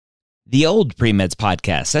The Old Pre-Meds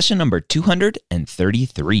Podcast, session number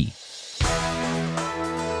 233.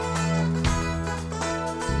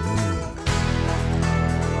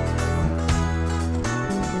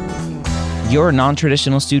 You're a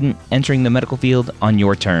non-traditional student entering the medical field on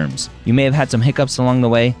your terms. You may have had some hiccups along the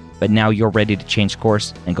way, but now you're ready to change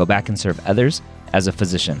course and go back and serve others as a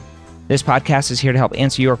physician. This podcast is here to help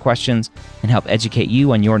answer your questions and help educate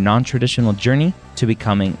you on your non-traditional journey to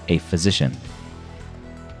becoming a physician.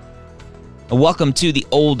 Welcome to the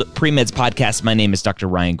Old Pre-Meds Podcast. My name is Dr.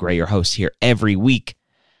 Ryan Gray, your host here every week,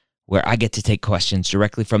 where I get to take questions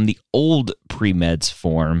directly from the old Pre-Meds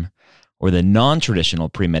forum or the non-traditional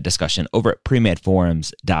pre-med discussion over at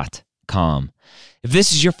premedforums.com. If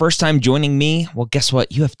this is your first time joining me, well, guess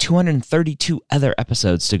what? You have 232 other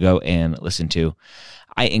episodes to go and listen to.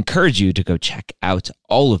 I encourage you to go check out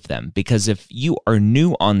all of them, because if you are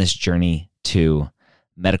new on this journey to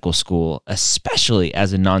medical school, especially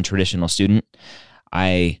as a non-traditional student,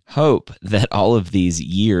 I hope that all of these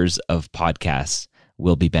years of podcasts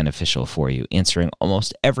will be beneficial for you, answering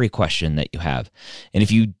almost every question that you have. And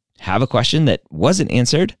if you have a question that wasn't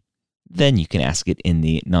answered, then you can ask it in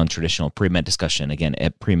the non-traditional pre-med discussion, again,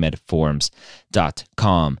 at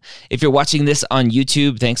premedforums.com. If you're watching this on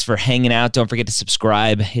YouTube, thanks for hanging out. Don't forget to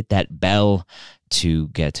subscribe, hit that bell to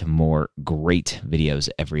get more great videos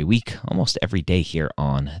every week, almost every day here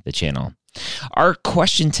on the channel. Our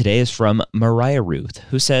question today is from Mariah Ruth,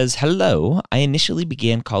 who says, "Hello, I initially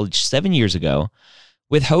began college 7 years ago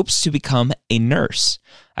with hopes to become a nurse.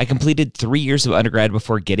 I completed 3 years of undergrad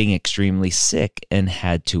before getting extremely sick and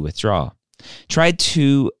had to withdraw. Tried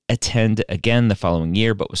to attend again the following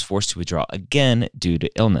year, but was forced to withdraw again due to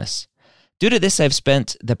illness. Due to this, I've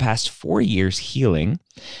spent the past 4 years healing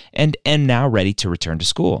and am now ready to return to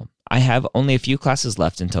school. I have only a few classes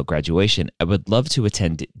left until graduation. I would love to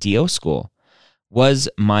attend DO school. Was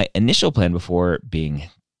my initial plan before being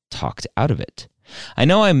talked out of it. I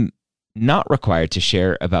know I'm not required to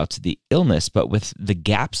share about the illness, but with the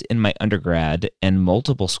gaps in my undergrad and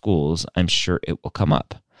multiple schools, I'm sure it will come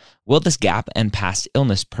up. Will this gap and past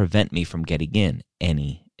illness prevent me from getting in?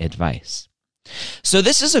 Any advice?" So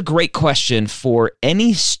this is a great question for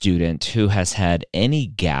any student who has had any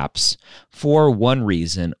gaps for one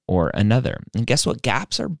reason or another. And guess what?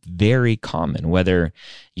 Gaps are very common, whether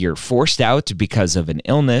you're forced out because of an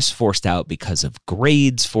illness, forced out because of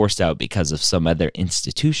grades, forced out because of some other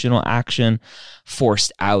institutional action,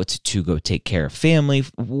 forced out to go take care of family,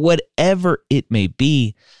 whatever it may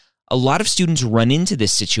be. A lot of students run into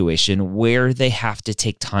this situation where they have to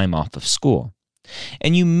take time off of school.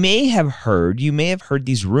 And you may have heard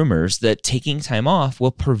these rumors that taking time off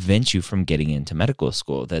will prevent you from getting into medical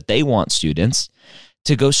school, that they want students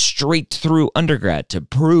to go straight through undergrad to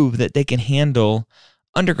prove that they can handle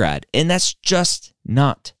undergrad. And that's just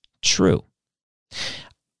not true.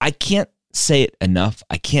 I can't say it enough.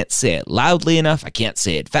 I can't say it loudly enough. I can't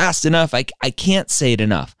say it fast enough. I can't say it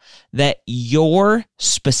enough that your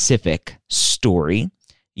specific story,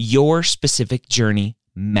 your specific journey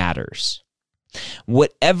matters.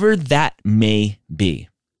 Whatever that may be.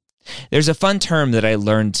 There's a fun term that I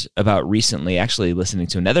learned about recently, actually listening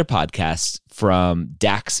to another podcast from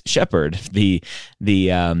Dax Shepard, the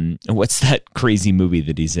what's that crazy movie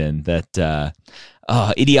that he's in, that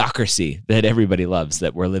Idiocracy, that everybody loves,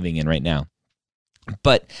 that we're living in right now.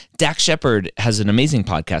 But Dax Shepard has an amazing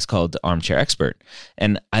podcast called Armchair Expert,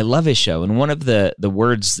 and I love his show. And one of the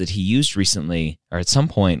words that he used recently, or at some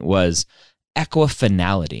point, was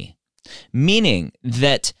equifinality. Meaning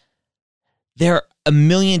that there are a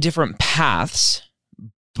million different paths,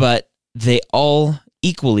 but they all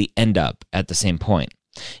equally end up at the same point.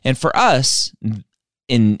 And for us,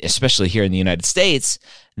 especially here in the United States,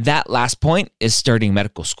 that last point is starting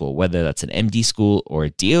medical school. Whether that's an MD school or a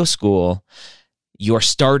DO school, you're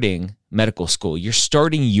starting medical school. You're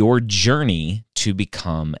starting your journey to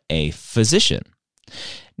become a physician.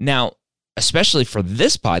 Now, especially for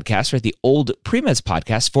this podcast, right, the Old Pre-Meds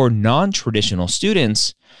Podcast, for non-traditional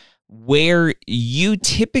students, where you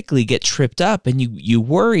typically get tripped up and you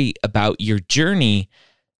worry about your journey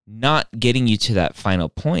not getting you to that final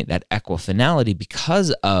point, that equifinality,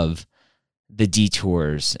 because of the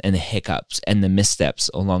detours and the hiccups and the missteps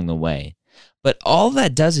along the way. But all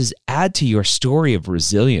that does is add to your story of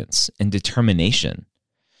resilience and determination,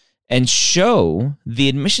 and show the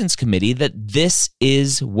admissions committee that this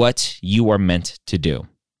is what you are meant to do.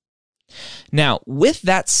 Now, with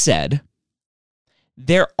that said,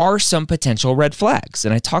 there are some potential red flags,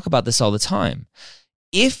 and I talk about this all the time.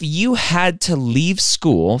 If you had to leave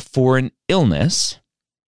school for an illness,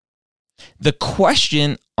 the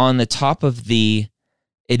question on the top of the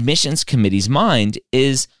admissions committee's mind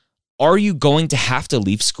is, are you going to have to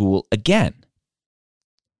leave school again?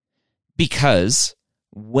 Because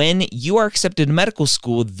when you are accepted to medical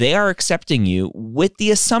school, they are accepting you with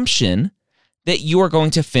the assumption that you are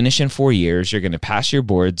going to finish in 4 years. You're going to pass your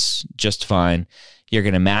boards just fine. You're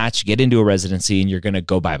going to match, get into a residency, and you're going to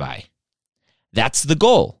go bye-bye. That's the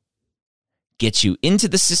goal. Get you into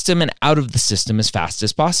the system and out of the system as fast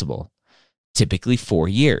as possible. Typically 4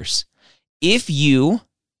 years. If you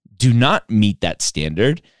do not meet that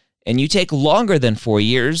standard and you take longer than 4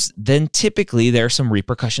 years, then typically there are some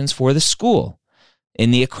repercussions for the school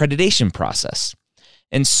in the accreditation process.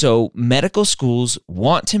 And so medical schools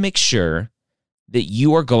want to make sure that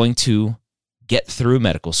you are going to get through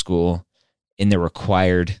medical school in the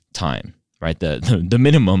required time, right? The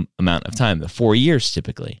minimum amount of time, the 4 years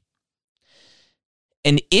typically.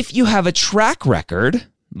 And if you have a track record,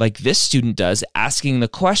 like this student does, asking the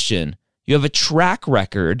question, you have a track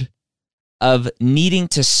record of needing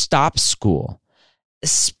to stop school,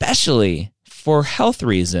 especially for health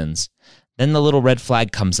reasons, then the little red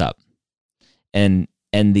flag comes up. And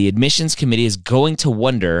the admissions committee is going to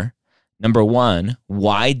wonder, number one,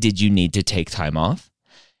 why did you need to take time off?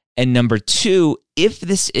 And number two, if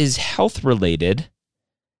this is health related,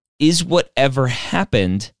 is whatever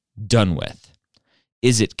happened done with?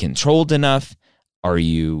 Is it controlled enough? Are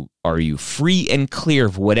you free and clear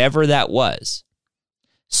of whatever that was,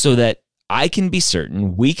 so that I can be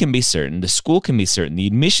certain, we can be certain, the school can be certain, the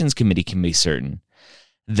admissions committee can be certain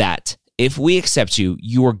that if we accept you,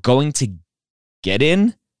 you are going to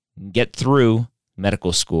get through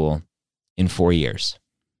medical school in 4 years.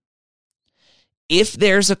 If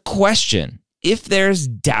there's a question, if there's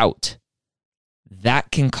doubt,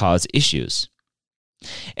 that can cause issues.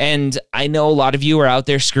 And I know a lot of you are out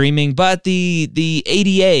there screaming, but the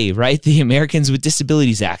ADA, right? The Americans with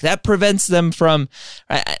Disabilities Act, that prevents them from,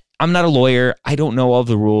 I'm not a lawyer. I don't know all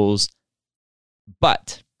the rules.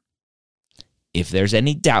 But if there's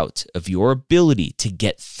any doubt of your ability to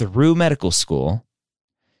get through medical school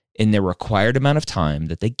in the required amount of time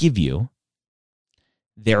that they give you,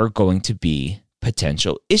 there are going to be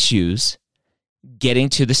potential issues getting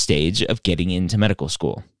to the stage of getting into medical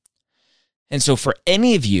school. And so for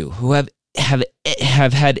any of you who have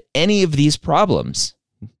had any of these problems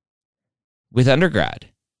with undergrad,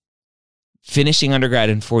 finishing undergrad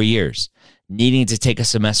in 4 years, needing to take a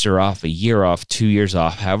semester off, a year off, 2 years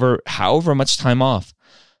off, however much time off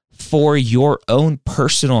for your own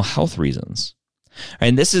personal health reasons.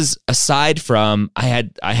 And this is aside from I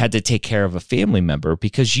had to take care of a family member,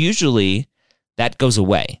 because usually that goes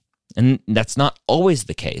away. And that's not always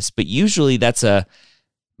the case, but usually that's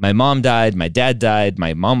my mom died, my dad died,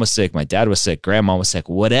 my mom was sick, my dad was sick, grandma was sick,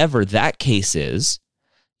 whatever that case is,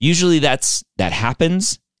 usually that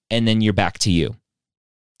happens, and then you're back to you.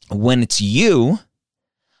 When it's you,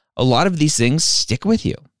 a lot of these things stick with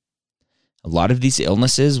you. A lot of these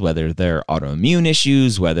illnesses, whether they're autoimmune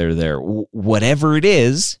issues, whether they're whatever it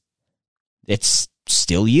is, it's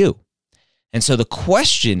still you. And so the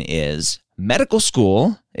question is, medical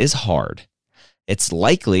school is hard. It's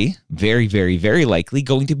likely, very, very, very likely,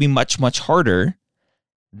 going to be much, much harder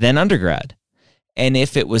than undergrad. And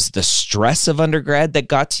if it was the stress of undergrad that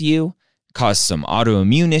got to you, caused some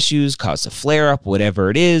autoimmune issues, caused a flare-up, whatever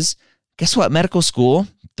it is, guess what? Medical school,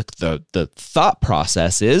 the thought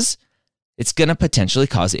process is it's going to potentially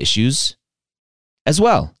cause issues as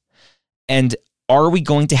well. And are we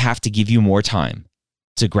going to have to give you more time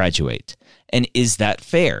to graduate? And is that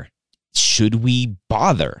fair? Should we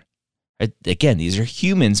bother? Again, these are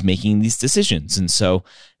humans making these decisions. And so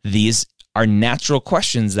these are natural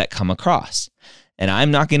questions that come across. And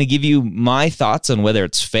I'm not going to give you my thoughts on whether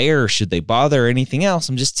it's fair or should they bother or anything else.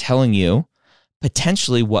 I'm just telling you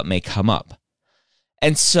potentially what may come up.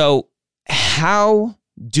 And so how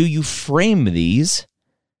do you frame these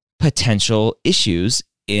potential issues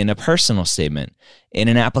in a personal statement? In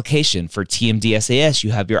an application for TMD-SAS,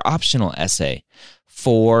 you have your optional essay.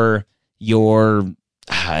 For your,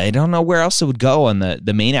 I don't know where else it would go on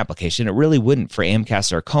the main application. It really wouldn't for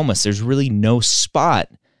AMCAS or COMAS. There's really no spot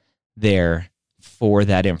there for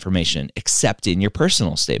that information except in your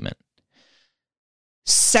personal statement.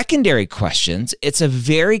 Secondary questions, it's a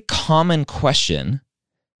very common question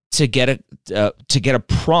to get a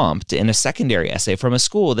prompt in a secondary essay from a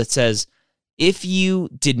school that says, if you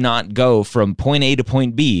did not go from point A to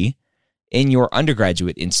point B in your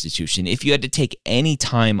undergraduate institution, if you had to take any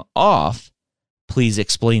time off, please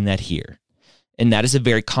explain that here. And that is a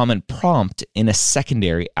very common prompt in a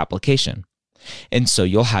secondary application. And so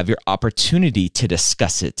you'll have your opportunity to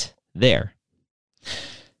discuss it there.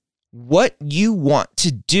 What you want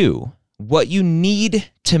to do, what you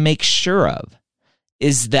need to make sure of,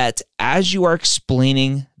 is that as you are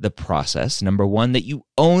explaining the process, number one, that you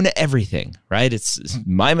own everything, right? It's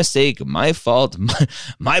my mistake, my fault,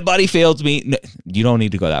 my body failed me. No, you don't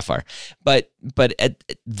need to go that far. But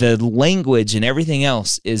the language and everything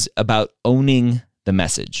else is about owning the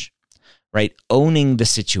message, right? Owning the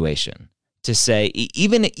situation. To say,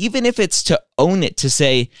 even if it's to own it, to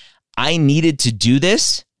say, I needed to do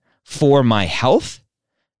this for my health,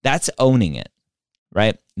 that's owning it,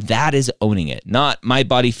 right? That is owning it. Not my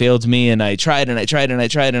body failed me and I tried and I tried and I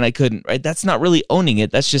tried and I couldn't, right? That's not really owning it.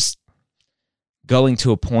 That's just going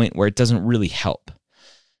to a point where it doesn't really help.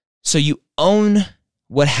 So you own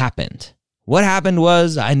what happened. What happened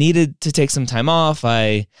was I needed to take some time off.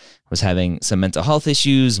 I was having some mental health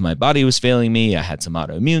issues. My body was failing me. I had some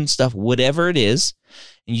autoimmune stuff, whatever it is.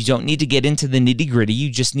 And you don't need to get into the nitty gritty. You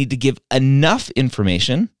just need to give enough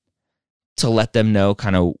information to let them know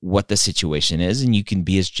kind of what the situation is. And you can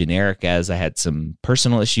be as generic as I had some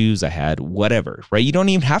personal issues. I had whatever, right? You don't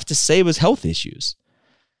even have to say it was health issues.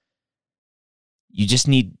 You just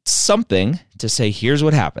need something to say, here's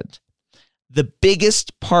what happened. The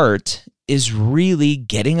biggest part is really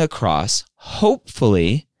getting across,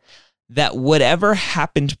 hopefully, that whatever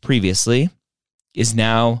happened previously is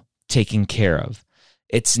now taken care of.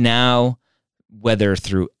 It's now, whether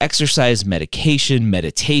through exercise, medication,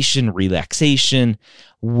 meditation, relaxation,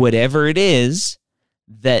 whatever it is,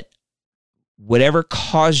 that whatever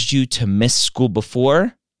caused you to miss school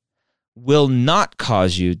before will not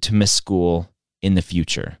cause you to miss school in the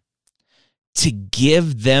future. To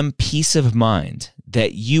give them peace of mind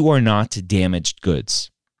that you are not damaged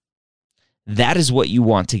goods. That is what you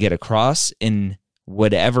want to get across in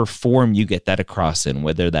whatever form you get that across in,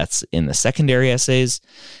 whether that's in the secondary essays,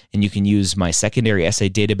 and you can use my secondary essay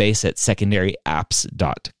database at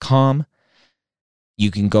secondaryapps.com.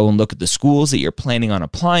 You can go and look at the schools that you're planning on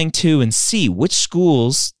applying to and see which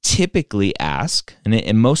schools typically ask,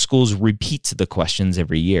 and most schools repeat the questions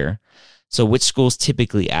every year. So which schools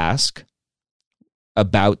typically ask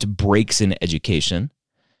about breaks in education,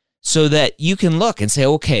 so that you can look and say,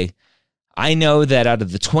 okay, I know that out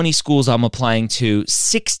of the 20 schools I'm applying to,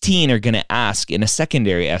 16 are going to ask in a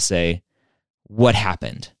secondary essay what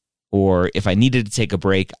happened, or if I needed to take a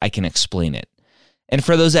break, I can explain it. And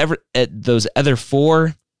for those other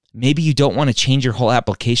 4, maybe you don't want to change your whole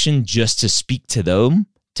application just to speak to them,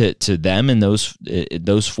 to them in those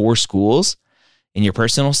 4 schools in your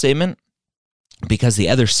personal statement, because the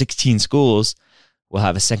other 16 schools will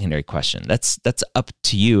have a secondary question. That's up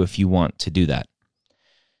to you if you want to do that.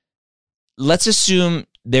 Let's assume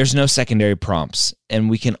there's no secondary prompts and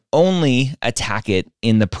we can only attack it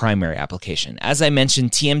in the primary application. As I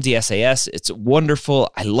mentioned, TMD-SAS, it's wonderful.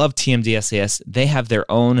 I love TMD-SAS. They have their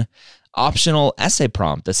own optional essay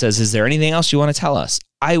prompt that says, is there anything else you want to tell us?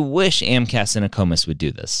 I wish AMCAS and AACOMAS would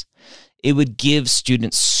do this. It would give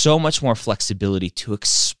students so much more flexibility to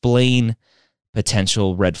explain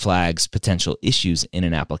potential red flags, potential issues in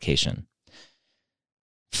an application.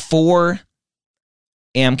 For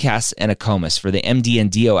AMCAS and AACOMAS, for the MD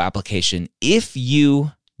and DO application, if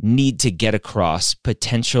you need to get across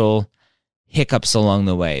potential hiccups along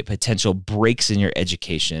the way, potential breaks in your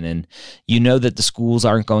education, and you know that the schools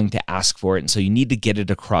aren't going to ask for it, and so you need to get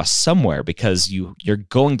it across somewhere because you're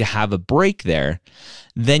going to have a break there,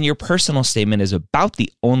 then your personal statement is about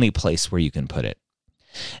the only place where you can put it.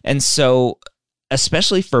 And so,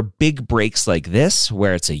 especially for big breaks like this,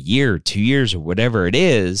 where it's a year, 2 years, or whatever it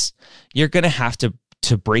is, you're going to have to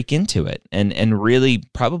break into it and really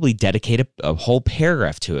probably dedicate a whole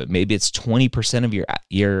paragraph to it. Maybe it's 20% of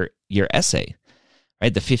your essay,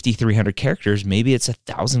 right? The 5,300 characters, maybe it's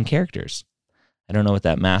 1,000 characters. I don't know what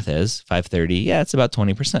that math is. 530, yeah, it's about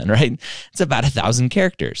 20%, right? It's about 1,000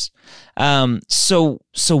 characters. So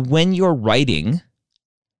when you're writing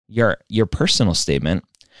your personal statement,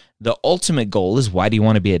 the ultimate goal is, why do you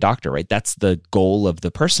want to be a doctor, right? That's the goal of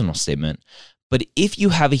the personal statement. But if you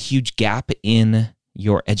have a huge gap in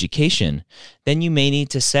your education, then you may need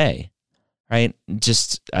to say, right,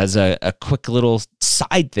 just as a quick little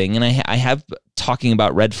side thing, and I have talking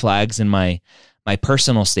about red flags in my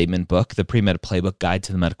personal statement book, the Pre-Med Playbook Guide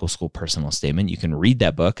to the Medical School Personal Statement. You can read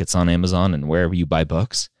that book. It's on Amazon and wherever you buy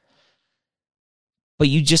books. But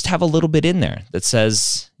you just have a little bit in there that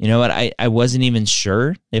says, you know what, I wasn't even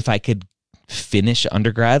sure if I could finish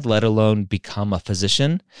undergrad, let alone become a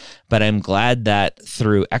physician. But I'm glad that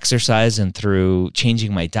through exercise and through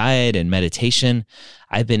changing my diet and meditation,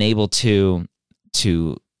 I've been able to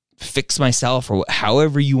fix myself, or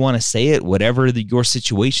however you want to say it, whatever your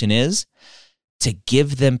situation is, to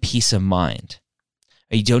give them peace of mind.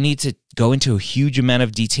 You don't need to go into a huge amount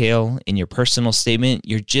of detail in your personal statement.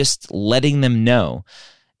 You're just letting them know.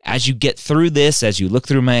 As you get through this, as you look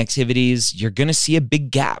through my activities, you're going to see a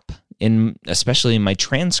big gap especially in my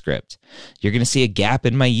transcript. You're going to see a gap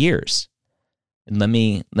in my years. And let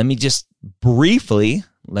me just briefly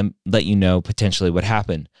let you know potentially what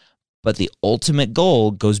happened. But the ultimate goal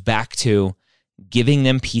goes back to giving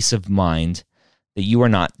them peace of mind that you are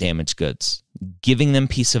not damaged goods, giving them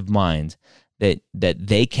peace of mind that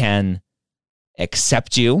they can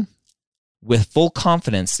accept you with full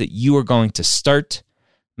confidence that you are going to start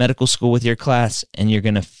medical school with your class and you're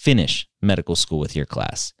going to finish medical school with your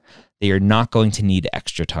class, that you're not going to need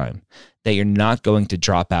extra time, that you're not going to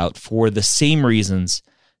drop out for the same reasons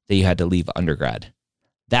that you had to leave undergrad.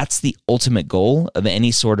 That's the ultimate goal of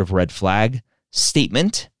any sort of red flag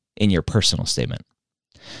statement in your personal statement.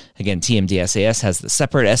 Again, TMD-SAS has the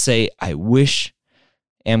separate essay. I wish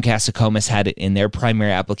AMCAS Nokomis had it in their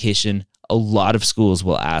primary application. A lot of schools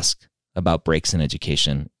will ask about breaks in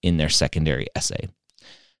education in their secondary essay.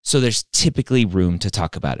 So there's typically room to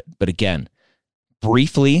talk about it. But again,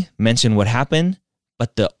 briefly mention what happened,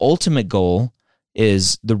 but the ultimate goal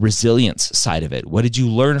is the resilience side of it. What did you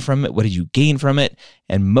learn from it? What did you gain from it?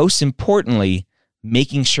 And most importantly,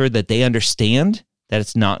 making sure that they understand that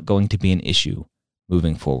it's not going to be an issue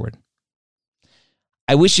moving forward.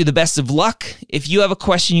 I wish you the best of luck. If you have a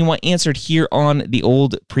question you want answered here on the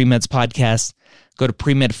Old Pre-Meds podcast, go to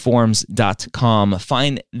premedforums.com.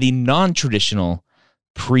 Find the non-traditional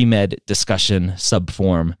pre-med discussion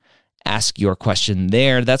subform. Ask your question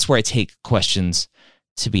there. That's where I take questions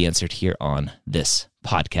to be answered here on this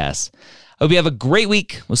podcast. I hope you have a great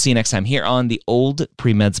week. We'll see you next time here on the Old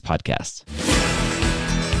Pre-Meds podcast.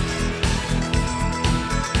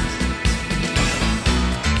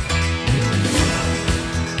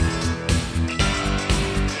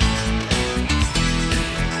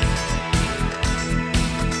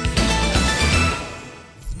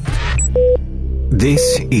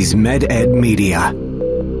 This is MedEd Media.